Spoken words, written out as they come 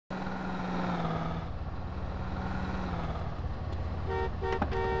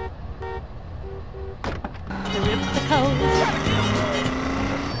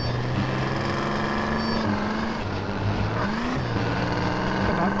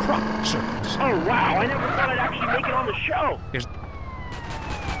crop circles. Oh, wow, I never thought I'd actually make it on the show. There's...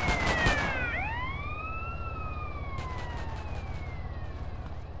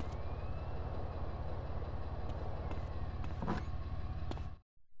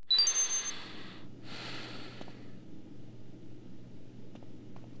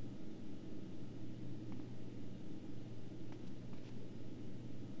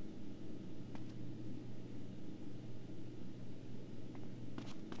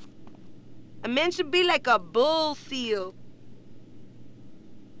 A man should be like a bull seal.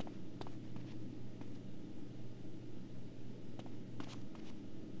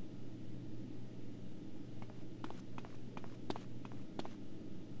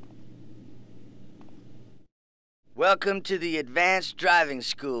 Welcome to the Advanced Driving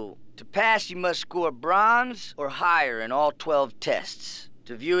School. To pass, you must score bronze or higher in all 12 tests.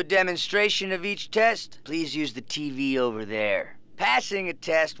 To view a demonstration of each test, please use the TV over there. Passing a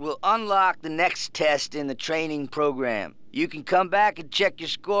test will unlock the next test in the training program. You can come back and check your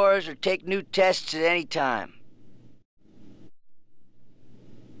scores or take new tests at any time.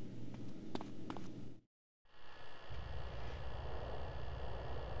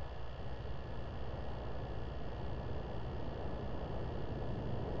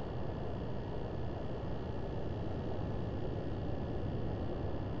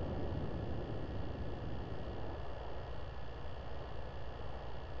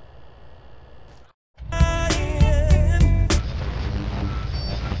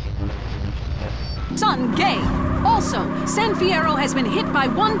 Son Gay. Also, San Fierro has been hit by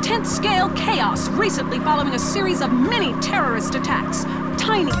 1/10 scale chaos recently following a series of mini terrorist attacks.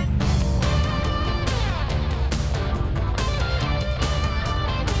 Tiny.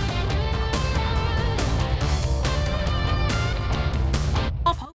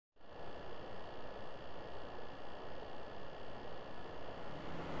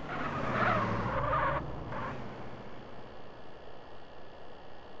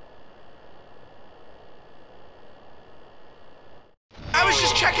 I was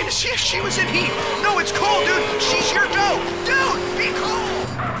just checking to see if she was in heat. No, it's cool, dude. She's your dough. Dude, be cool.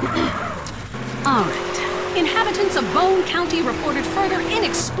 All right. Inhabitants of Bone County reported further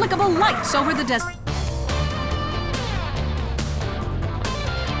inexplicable lights over the desert.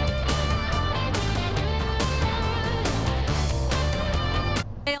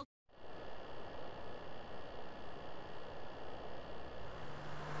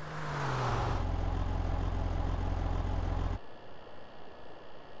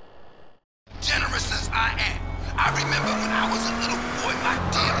 Generous as I am, I remember when I was a little boy, my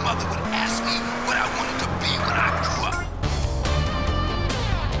dear mother would ask me what I wanted to be when I grew up.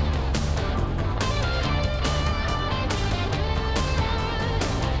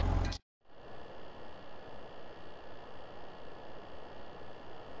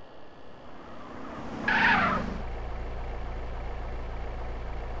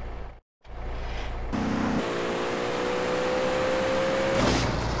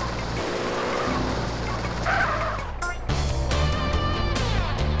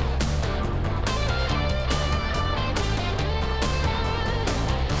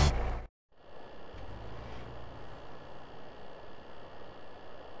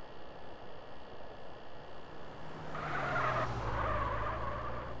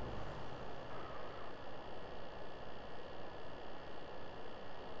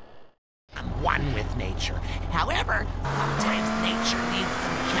 One with nature. However, sometimes nature needs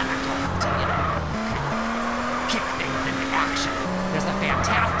some chemicals to, kick things into action. There's a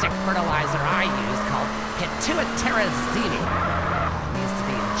fantastic fertilizer I use called pituitarazine. It needs to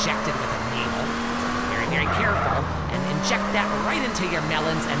be injected with a needle. So be very, very careful and inject that right into your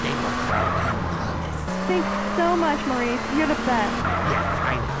melons and they will grow enormous. Thanks so much, Maurice. You're the best. Yes,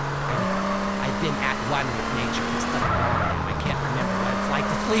 I know. I've been at one with nature for so long. I can't remember what it's like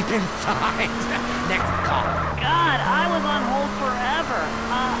to sleep inside. Next call. God, I was on hold forever.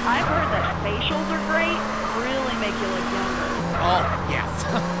 I've heard that facials are great. Really make you look younger. Oh, yes.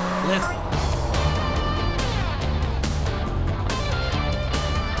 Listen.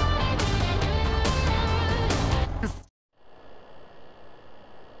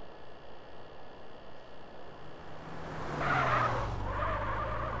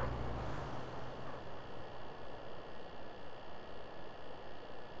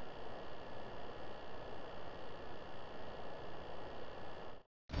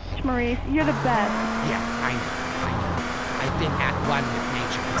 Maurice, you're the best. Yes, I know. I've been at one with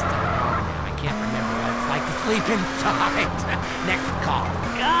nature for so long now. I can't remember what it's like to sleep inside. Next call.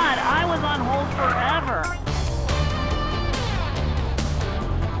 God, I was on hold forever.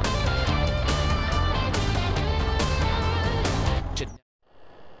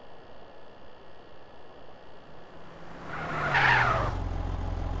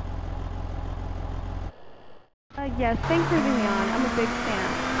 Yes, thanks for having me on. I'm a big fan.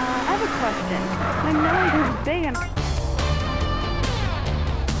 I have a question. My nose is big and...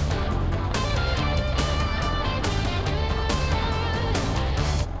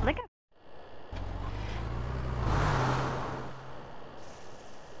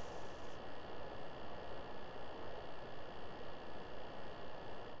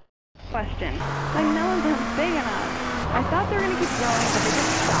 Question. My melons aren't big enough. I thought they were going to keep growing, but they just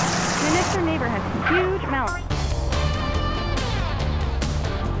stopped. My next door neighbor has huge melons.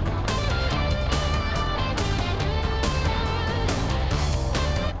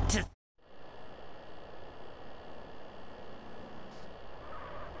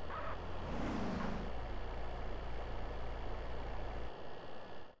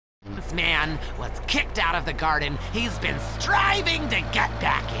 This man was kicked out of the garden. He's been striving to get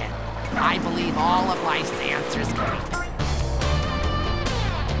back in. I believe all of life's answers can be found.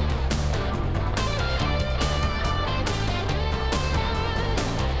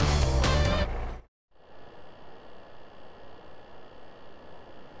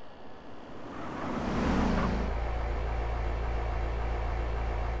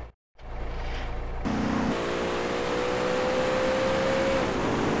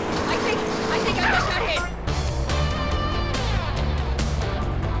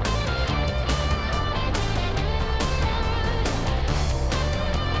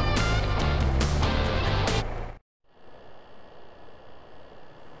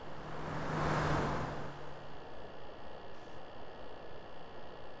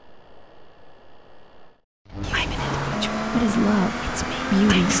 What is love? It's me.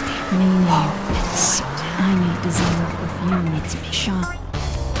 Beauty. Meaning. It's I need designer perfume. It's me. Shop.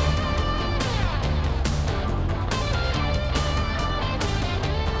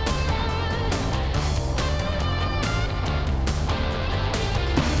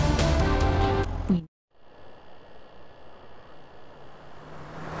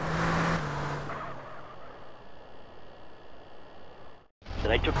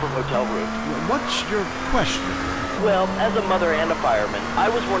 That I took from hotel rooms. What's your question? Well, as a mother and a fireman, I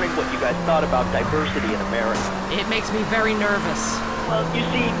was wondering what you guys thought about diversity in America. It makes me very nervous. Well, you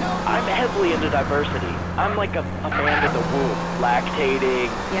see, I'm heavily into diversity. I'm like a man in the womb, lactating.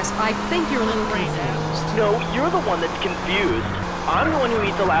 Yes, I think you're a little confused. No, you're the one that's confused. I'm the one who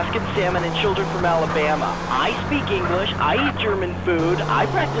eats Alaskan salmon and children from Alabama. I speak English, I eat German food, I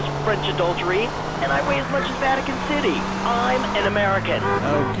practice French adultery, and I weigh as much as Vatican City. I'm an American.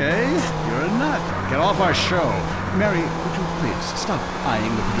 Okay, you're a nut. Get off our show. Mary, would you please stop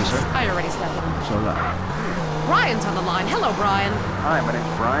eyeing the producer? I already stepped in. So that. Brian's on the line. Hello, Brian. Hi, my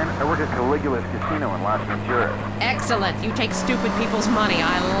name's Brian. I work at Caligula's Casino in Las Venturas. Excellent. You take stupid people's money.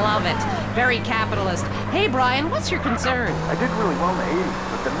 I love it. Very capitalist. Hey, Brian, what's your concern? I did really well in the 80s,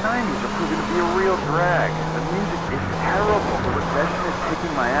 but the 90s are proving to be a real drag. The music is terrible. The recession is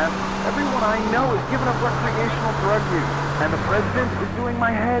kicking my ass. Everyone I know is giving up recreational drug use. And the president is doing my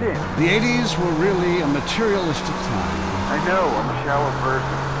head in. The 80s were really a materialistic time. I know, I'm a shallow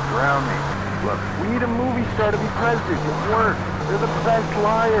person. Drown me. Look, we need a movie star to be president. It works. They're the best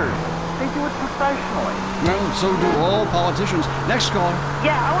liars. They do it professionally. Well, so do all politicians. Next caller.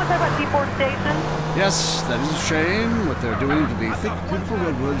 Yeah, I want to talk about Seaport Station. Yes, that is a shame, what they're doing to the thick, beautiful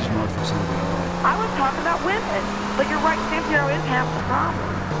redwoods north of San Diego. I was talking about women. But you're right, San Diego is half the problem.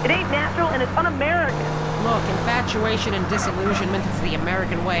 It ain't natural and it's un-American. Look, infatuation and disillusionment is the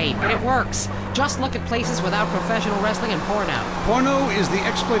American way, but it works. Just look at places without professional wrestling and porno. Porno is the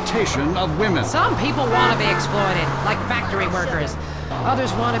exploitation of women. Some people want to be exploited, like factory workers.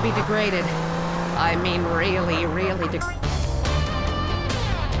 Others want to be degraded. I mean, really, really degraded.